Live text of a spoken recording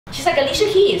She's like Alicia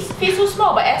Keys. Face so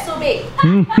small but ass so big.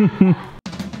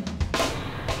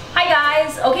 Hi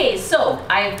guys. Okay, so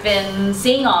I've been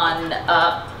seeing on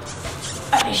I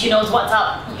think she knows what's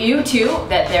up YouTube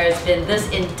that there's been this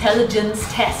intelligence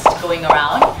test going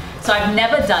around. So I've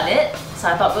never done it, so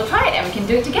I thought we'll try it and we can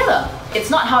do it together. It's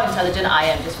not how intelligent I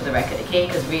am, just for the record, okay?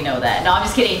 Because we know that. No, I'm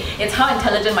just kidding. It's how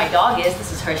intelligent my dog is.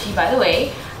 This is Hershey, by the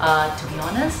way. To be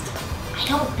honest, I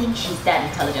don't think she's that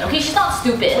intelligent. Okay, she's not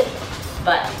stupid,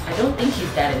 but I don't think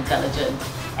she's that intelligent.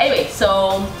 Anyway,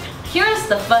 so here's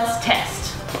the first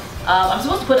test. I'm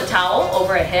supposed to put a towel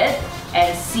over her head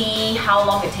and see how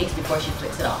long it takes before she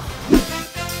flicks it off.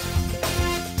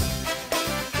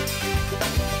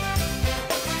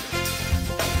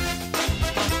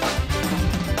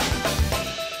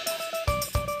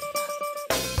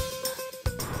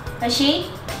 Hershey,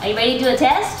 are you ready to do a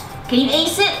test? Can you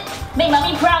ace it? Make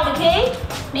mommy proud, okay?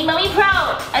 Make mommy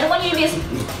proud. I don't want you to be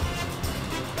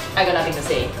I got nothing to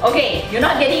say. Okay, you're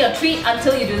not getting your treat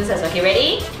until you do this test. Okay,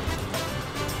 ready?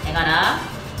 Hang on,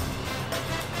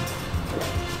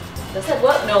 Does that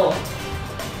work? No.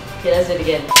 Okay, let's do it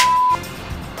again.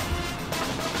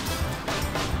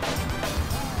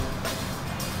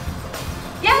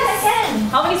 Yes!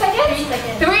 Second. How many seconds? 3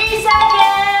 seconds. 3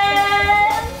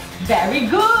 seconds! Very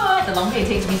good! The longer it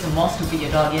takes means the more stupid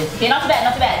your dog is. Okay, not too bad,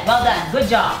 not too bad. Well done. Good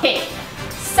job. Okay,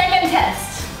 second test.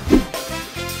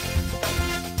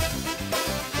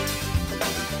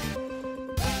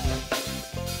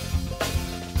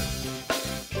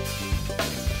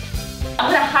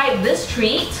 I'm gonna hide this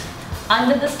treat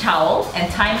under this towel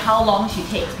and time how long she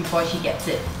takes before she gets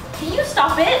it. Can you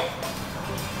stop it?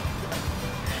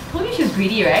 Told you she was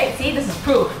greedy, right? See, this is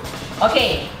proof.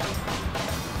 Okay.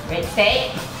 Ready,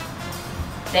 stay.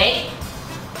 Stay.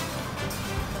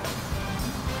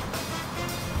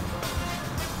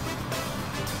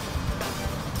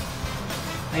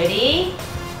 Ready?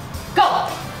 Go!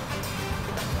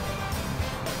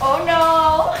 Oh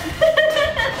no!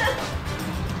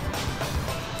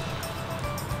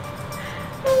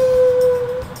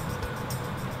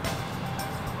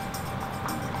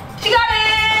 She got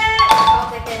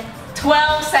it!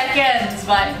 12 seconds,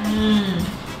 but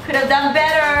could have done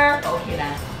better. Okay,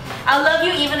 then. I love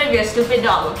you even if you're a stupid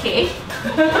dog, okay?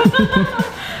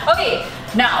 Okay,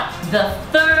 now the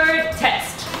third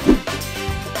test.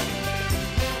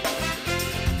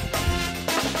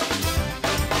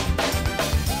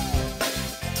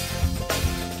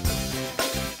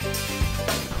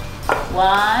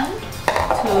 One,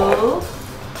 two,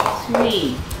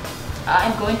 three.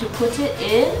 I'm going to put it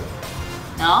in.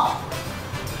 No.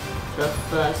 The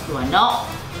first one. No.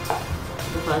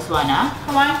 The first one, huh?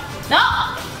 Come on.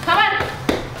 No! Come on!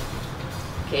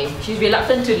 Okay, she's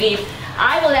reluctant to leave.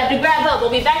 I will have to grab her.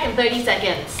 We'll be back in 30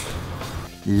 seconds.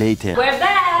 Later. We're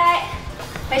back!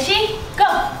 Hershey,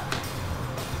 go!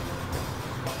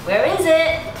 Where is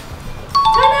it?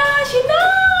 Ta-da! She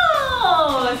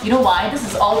knows! You know why? This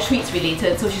is all treats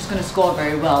related, so she's gonna score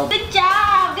very well. Good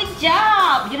job! Good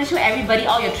job! You're gonna show everybody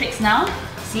all your tricks now?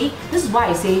 See? This is why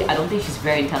I say I don't think she's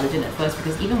very intelligent at first,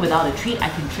 because even without a treat, I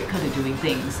can trick her to doing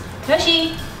things.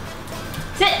 Hershey!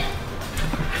 Sit!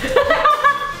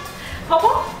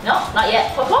 Popo? No, not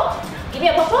yet. Popo? Give me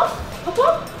a popo?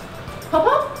 Popo?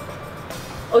 Popo?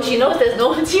 Oh, she knows there's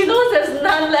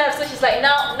none left, so she's like,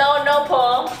 no, no, no,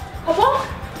 Paul. Popo?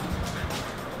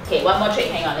 Okay, one more trick.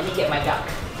 Hang on, let me get my duck.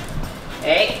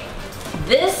 Okay.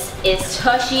 This is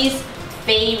Hershey's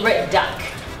favorite duck.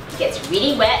 It gets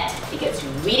really wet, it gets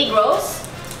really gross.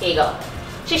 Here you go.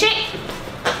 Shake, shake!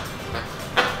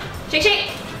 Shake,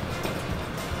 shake!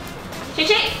 Shake,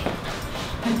 shake!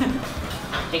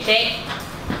 Shake, shake!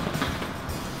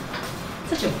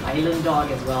 Such a violent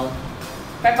dog as well.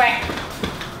 Quack, quack!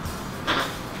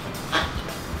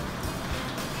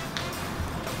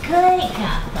 Good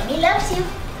girl. Mommy loves you.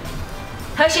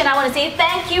 Hershey and I want to say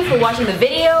thank you for watching the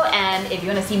video, and if you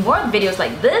want to see more videos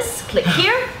like this, click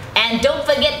here. And don't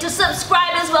forget to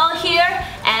subscribe as well here,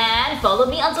 and follow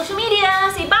me on social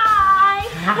media. Say bye!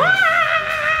 Bye!